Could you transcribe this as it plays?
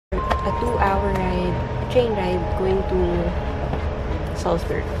train ride going to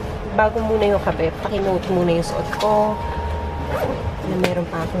Salzburg. Bago muna yung kape, pakinote muna yung suot ko. Na meron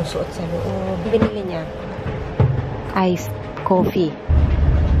pa akong suot sa loob. Binili niya. Iced coffee.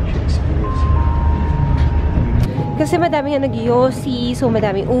 Kasi madami nga nag-yossi, so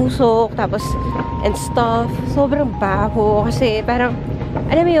madaming usok, tapos and stuff. Sobrang baho. Kasi parang,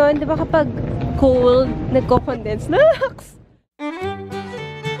 alam mo yun, di ba kapag cold, nagko-condense. Naks!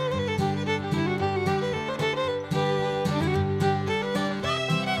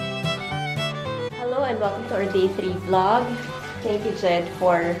 Hello and welcome to our day 3 vlog. Thank you, Jed,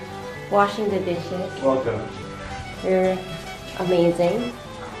 for washing the dishes. Welcome. You're amazing.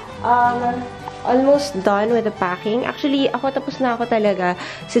 Almost done with the packing. Actually, tapos na ako talaga.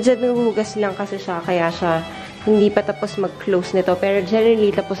 Si Jed naghuhugas lang kasi siya, kaya siya hindi pa tapos mag-close nito. Pero generally,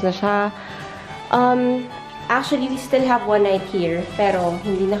 tapos na siya. Actually, we still have one night here. Pero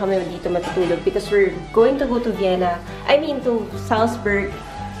hindi na kami dito matutulog because we're going to go to Vienna. I mean, to Salzburg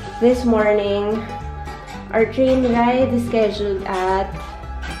this morning. Our train ride is scheduled at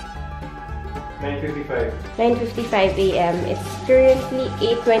 9:55. 9:55 a.m. It's currently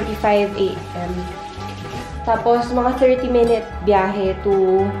 8:25 a.m. Tapos, mga 30-minute biyahe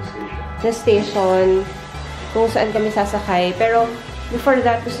to the station kung saan kami sasakay. Pero, before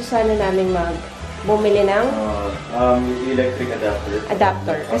that, gusto sana namin bumili ng electric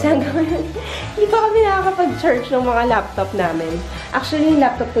adapter. Kasi hanggang hindi pa kami nakakapag-charge ng mga laptop namin. Actually, yung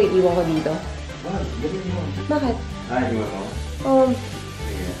laptop ko, iiwan ko dito. Bakit? Iwan mo?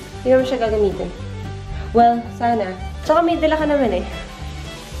 Hindi naman siya gagamitin. Well, sana. Tsaka may dala ka naman eh.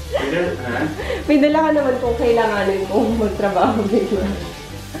 May dala ka naman kung kailanganin kong magtrabaho bigla.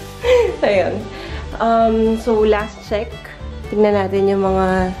 Ayun. So, last check. Tignan natin yung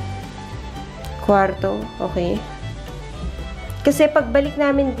mga kwarto. Okay. Kasi pagbalik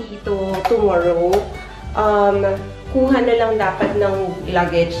namin dito tomorrow, kuha na lang dapat ng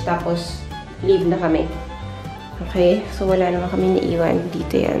luggage tapos leave na kami. Okay? So, wala naman kami naiwan.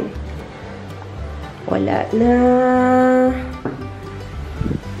 Dito yan. Wala na.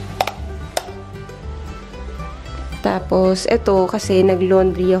 Tapos, ito, kasi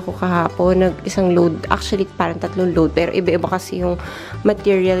nag-laundry ako kahapon. Isang load. Actually, parang 3 load. Pero iba-iba kasi yung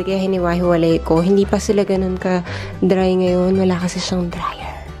material. Kaya hiniwa-hiwalay ko. Hindi pa sila ganun ka-dry ngayon. Wala kasi siyang dryer.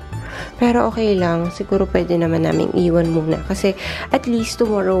 Pero okay lang. Siguro pwede naman namin iwan muna. Kasi at least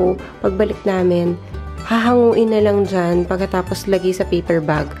tomorrow, pagbalik namin, hahanguin na lang dyan pagkatapos lagay sa paper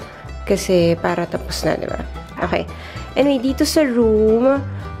bag. Kasi para tapos na, diba? Okay. Anyway, dito sa room,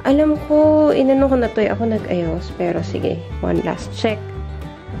 alam ko, inano ko na to. Ako nag-ayos. Pero sige, one last check.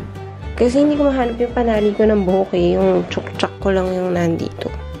 Kasi hindi ko mahanap yung panali ko ng buhok eh. Yung chuk-chak ko lang yung nandito.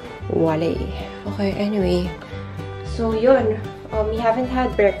 Wala eh. Okay, anyway. So, yun. We haven't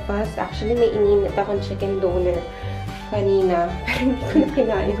had breakfast. Actually, may ininit akong chicken doner kanina. Pero hindi ko na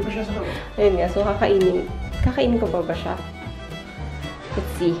kinain. Ayun nga. So, kakainin ko ba siya?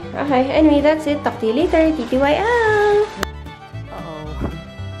 Let's see. Okay. Anyway, that's it. Talk to you later. TTYL! Uh-oh.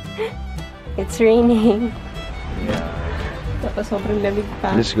 It's raining. Yeah. Tapos sobrang lamig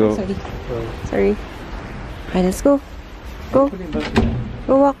pa. Let's go. Sorry. Okay, let's go. Go.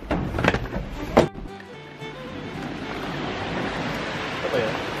 Go walk.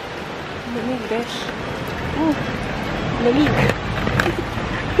 Lamig, besh. Oh, lamig.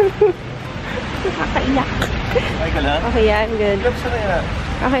 Nakakaiyak. Okay ka lang? Okay yan, good.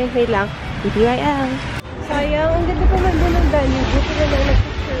 Okay, wait lang. TTYL. Sayang, ang ganda pa man doon ng venue. Buti na lang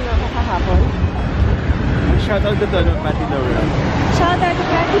nag-picture na ako kahapon. Shout out to Patty Laura. Shout out to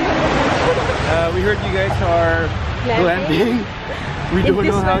Patty Laura. We heard you guys are glamping. We don't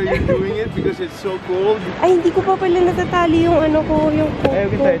know how you're doing it because it's so cold. Ay, hindi ko pa pala natatali yung ano ko, yung coat ko.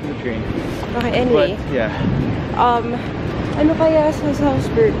 We tied the train. Okay, anyway. But, yeah. Ano kaya sa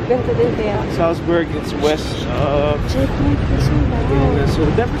Salzburg? Ganito din kaya? Salzburg, it's west of Vienna, so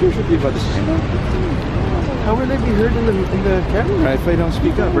the temperature should be about the same. How will I be heard in the camera if I don't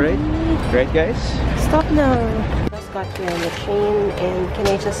speak up, right? Right, guys? Stop now. Just got here on the train and can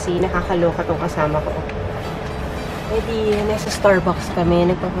I just see, nakakaloka tong kasama ko. Edi, nasa Starbucks kami,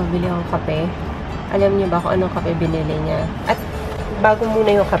 nagpapabili akong kape. Alam niyo ba kung anong kape binili niya? At bago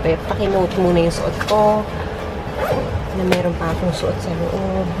muna yung kape, pakinote muna yung suot ko. Na meron pa akong suot sa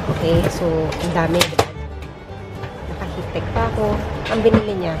loob. Okay, so, ang dami. Nakahitek pa ako. Ang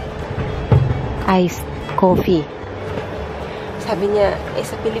binili niya, iced coffee. Sabi niya,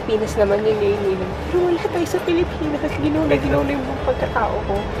 sa Pilipinas naman yun yun. Pero wala tayo sa Pilipinas. Ginaw na yung pagkatao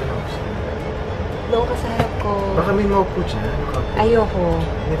ko. Doon ka sa harap ko. Baka may maupo dyan. Ayoko.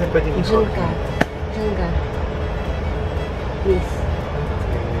 Hindi ka pwedeng Diyan ka. Diyan ka. Please.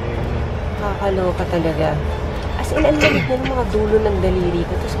 Nakakaloka talaga. As in, ang lamig na ng mga dulo ng daliri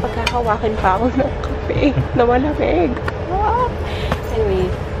ko. Tapos pagkakawakan pa ako ng kape na malamig. Anyway,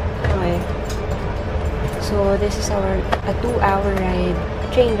 okay. So, this is a 2-hour ride,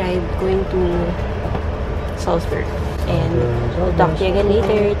 train ride, going to Salzburg. And we'll talk to you again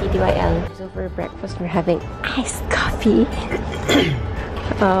later, TTYL. So, for breakfast, we're having iced coffee.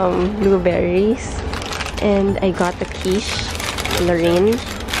 Blueberries. And I got the quiche, Lorraine.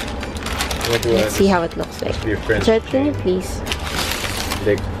 Let's see how it looks like. Jared, can you please?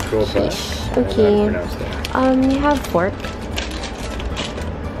 Quiche. Okay. You have fork.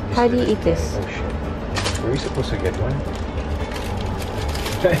 How do you eat this? Oh shit. Were we supposed to get one?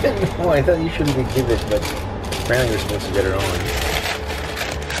 I didn't know. I thought you shouldn't give it, but apparently we're supposed to get our own.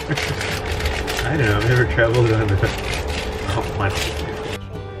 I don't know. I've never traveled on the much.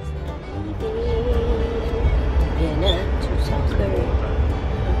 Vienna to Salzburg.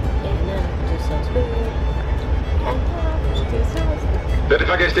 Vienna to Salzburg. Bitte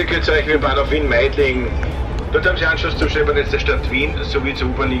Fahrgäste-Kennzeichen wir Bahnhof Wien-Meidling. Dort haben Sie Anschluss zum Schlepernetz der Stadt Wien sowie zur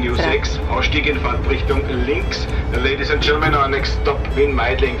U-Bahn-Linie U6. Ausstieg in Fahrtrichtung links. Ladies and gentlemen, our next stop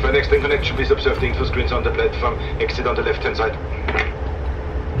Wien-Meidling. For next train connection, please observe the info screens on the platform. Exit on the left-hand side.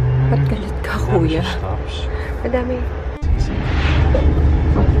 Ba't galit ka, kuya? Madami.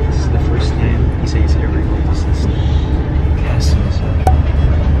 This is the first time Isai ever noticed this castle.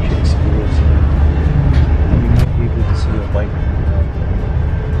 She explodes. We might be able to see a bike.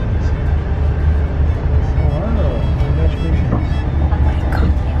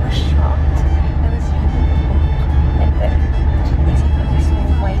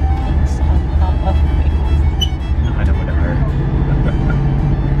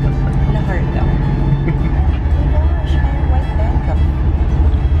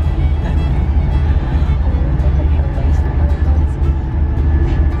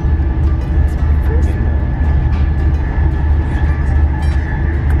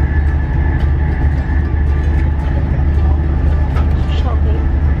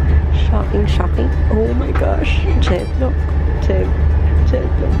 Shopping. Oh my gosh. Check, look. Check, look.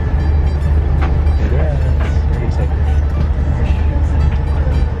 Yeah, very excited.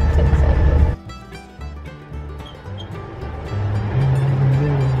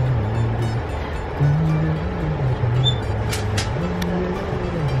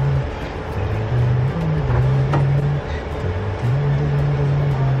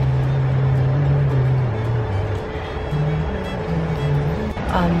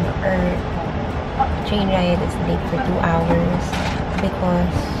 Our train ride is late for 2 hours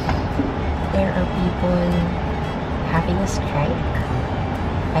because there are people having a strike.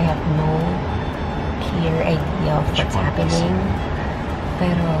 I have no clear idea of what's happening.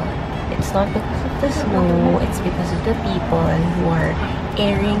 Pero it's not because of the snow, it's because of the people who are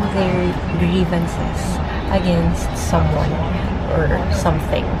airing their grievances against someone or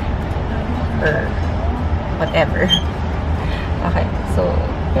something or whatever. Okay, so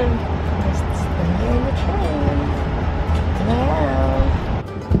just stand here in the train. Wow.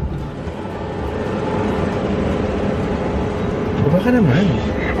 Baba ka naman.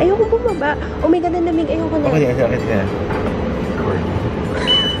 Ayoko bumaba. Oh my God, ang lamig. Ayoko na. Okay.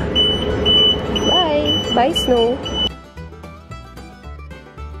 Bye. Bye, snow.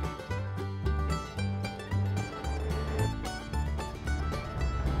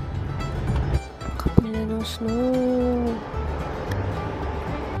 Kapal na ng snow.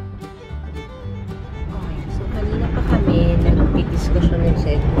 Nagpidiskusyon ng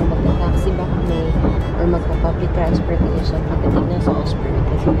set kung magta-taxi ba kami or magpa-public transportation pagdating na sa Salzburg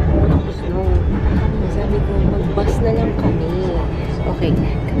kasi nakakapos snow. Sabi ko, mag-bus na lang kami. Okay,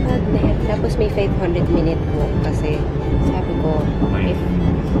 kapag tapos may 500-minute walk kasi sabi ko, if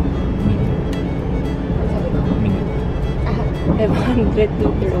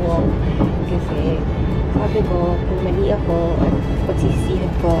 500-meter walk kasi sabi ko, kung mali ako at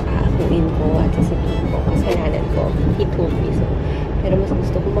pagsisisihan ko, aakuin ko at sasabihin ko, kasalanan ko. He told me so. Pero mas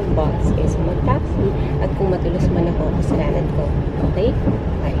gusto ko mag-bus kaysa mag-taxi at kung matulos man ako, kasalanan ko. Okay?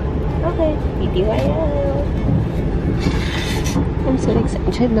 Bye. Okay. TTYL. I'm so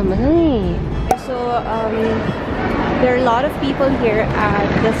excited naman eh. So, there are a lot of people here at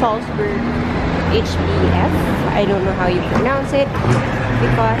the Salzburg HBF. I don't know how you pronounce it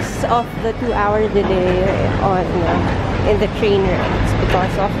because of the 2-hour delay on in the train rides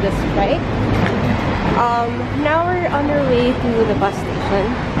because of the strike. Now we're on our way to the bus station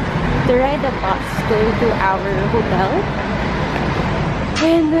to ride a bus going to our hotel,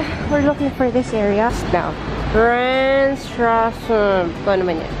 and we're looking for this area now. Grandstrasse. Ano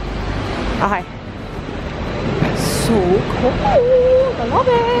naman yan? Okay. So cool! I love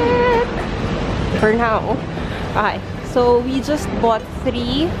it! For now. Okay. So, we just bought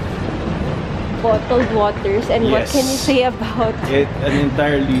 3 bottled waters. And what can you say about it? An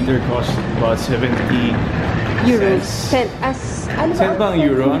entire liter costs about 70 euros. Cents. Cent bang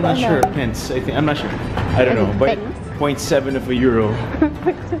euro? I'm not sure. Pence. I'm not sure. I don't know. But 0.7 of a euro.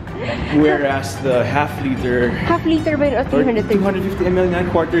 Whereas the half liter ba yun? 250 ml na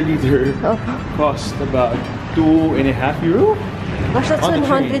quarter liter cost about 2.5 euro. Gosh, that's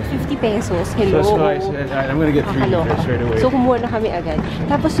 150 pesos. Hello. So I'm gonna get 3 liters right away. So, kumuha na kami agad.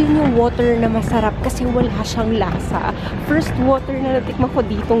 Tapos yun yung water na masarap kasi wala siyang lasa. First water na natikman ko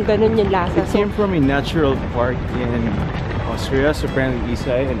ditong ganun yung lasa. It came from a natural park in Austria, so apparently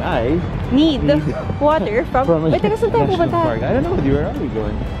Isai and I need water from wait, taga saan tayo pupunta? I don't know, where are we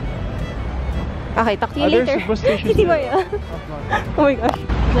going? Okay, talk to you later. Hindi ba yan? Oh my gosh.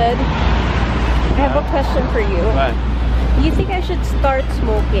 Jed, I have a question for you. What? Do you think I should start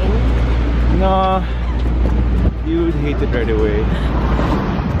smoking? No, you would hate it right away.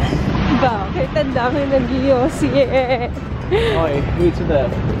 Bakit? Ang dami nag-iossi eh. Okay, wait to that.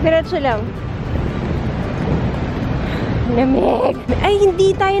 Diretso lang. Lamig. Ay,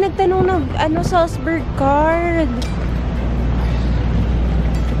 hindi tayo nagtanong ng Salzburg card.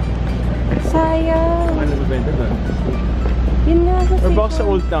 Sayang. Ano nagbenta doon? Yun nga sa Or baka sa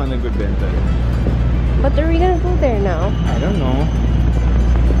Old Town nagbenta. But are we gonna go there now? I don't know.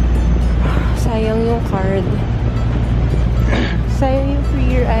 Sayang yung card. Sayang yung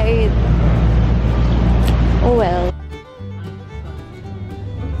free ride. Oh well.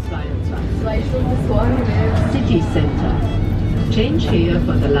 City Center. Change here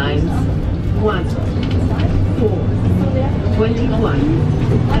for the lines 1, 4, 21,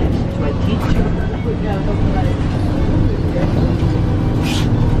 and 22.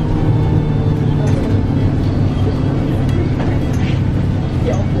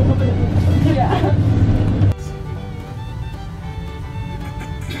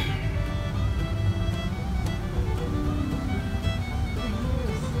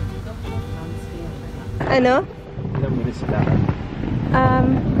 Ano? Ilang minutes sila?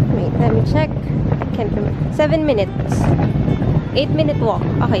 Wait, let me check. Can't remember. 7 minutes. 8-minute walk.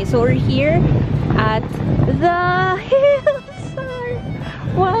 Okay, so we're here at the hillside.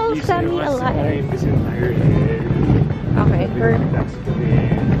 Well, semi-alive. This entire area. Okay, we're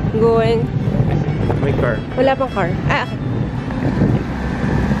going. May car. Wala pang car. Ah, okay.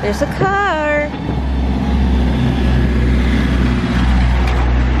 There's a car.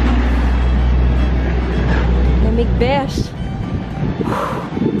 Lamig besh.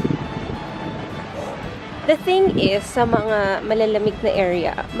 The thing is, sa mga malalamig na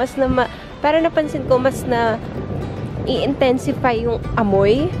area, mas na para napansin ko, mas na i-intensify yung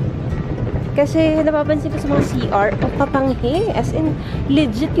amoy. Kasi napapansin ko sa mga CR, papanghi. As in,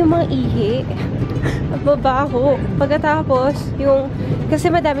 legit yung mga ihi. Babaho. Pagkatapos, yung,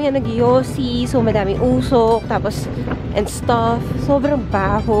 kasi madami nga nag-yossi, so madaming usok, tapos, and stuff. Sobrang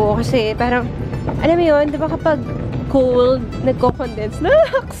baho. Kasi parang, alam mo yun, di ba kapag cold, nagko-condense,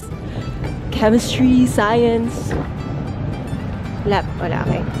 naks! Chemistry, science. Wala,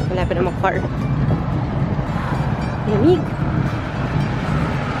 okay. Wala pa namang car. Lamig.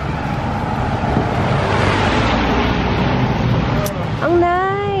 Ang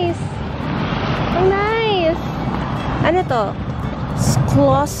nice! Ang nice! Ano to?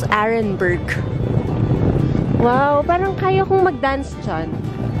 Schloss Arenberg. Wow, parang kaya kong mag-dance dyan.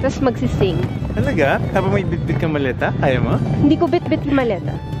 Tapos magsising. Talaga? Habang may bit-bit kang maleta? Kaya mo? Hindi ko bit-bit yung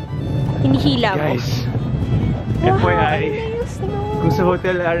maleta. Hinihila ko. Guys, wow, FYI, nice, no. kung sa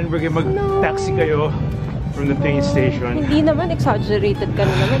Hotel Arenberg ay mag-taxi kayo from the train station. Hindi naman, exaggerated ka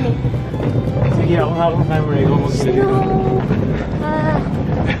na naman eh. Sige, ako hawak ng camera, ikaw mag-ilagay. Snow!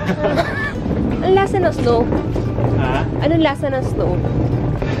 Ang lasa ng snow? Ha? Anong lasa ng snow?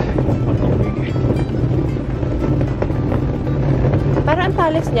 Para ang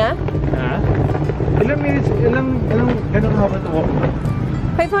talis niya? Ha? Ilang minutes, anong haba ito walk?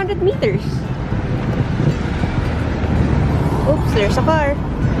 500 meters. Oops, there's a car.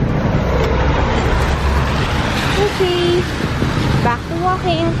 Okay. Back to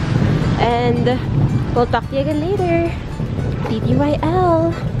walking. And we'll talk to you again later. TTYL.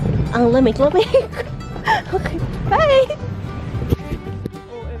 Ang lamig-lamig. Okay, bye!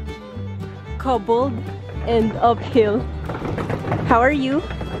 OMG. Cobbled and uphill. How are you?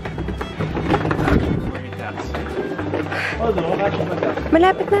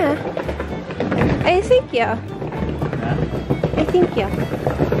 Malapit na. I think yeah. I think yeah.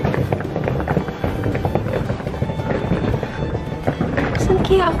 Saan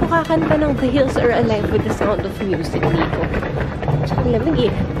kaya ako kakanta ng The Hills Are Alive with the Sound of Music dito? Tsaka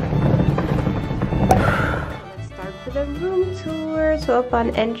lamig eh. to the room tour. So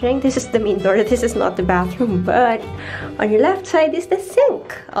upon entering, this is the main door. This is not the bathroom, but on your left side is the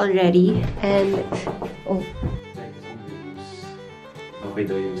sink already. And oh, okay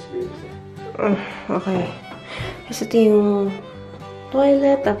daw yung experience. okay. Kasi ito yung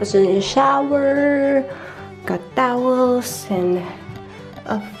toilet, tapos yung shower, got towels, and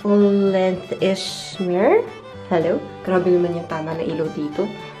a full-length-ish mirror. Hello? Grabe naman yung tama na ilaw dito.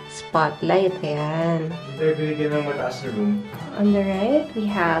 Spotlight, ayan. They're binigyan ng mataas na room. On the right, we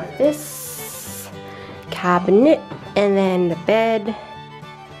have this cabinet, and then the bed,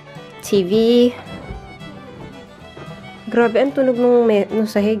 TV. Grabe, ang tunog nung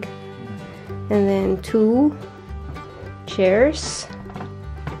sahig. And then 2 chairs.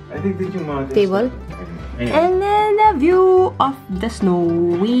 I think did yung mga Table. Anyway. And then the view of the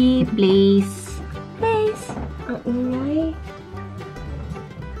snowy place. Ang ingay.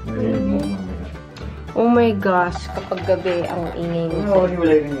 Oh my gosh, kapag gabi ang ingay mo.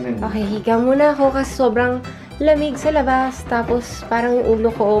 Okay, higa muna ako kasi sobrang lamig sa labas. Tapos parang yung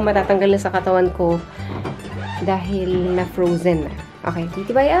ulo ko matatanggal na sa katawan ko dahil na-frozen na. Okay,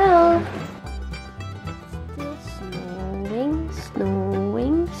 titibayaw!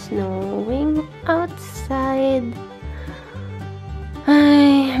 Snowing outside.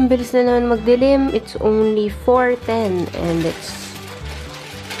 Ay, ang bilis na naman magdilim. It's only 4:10 and it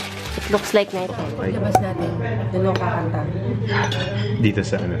looks like night time. Labas natin. Doon ako kakanta. Dito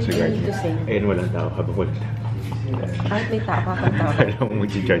sa ano, sa garden. Dito same. Ayun, walang tao habang walang tao. Kahit may tao kakanta ako. Alam mo,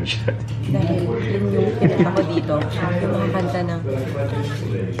 mag-judge natin. Dahil yun yung pinata ko dito. Yung mga kanta ng...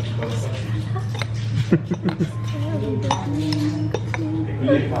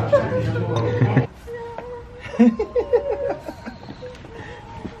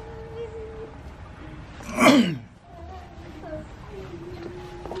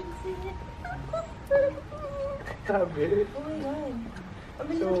 Grabe. Oh my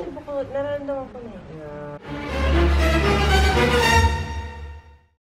God. Nararamdaman ko na eh.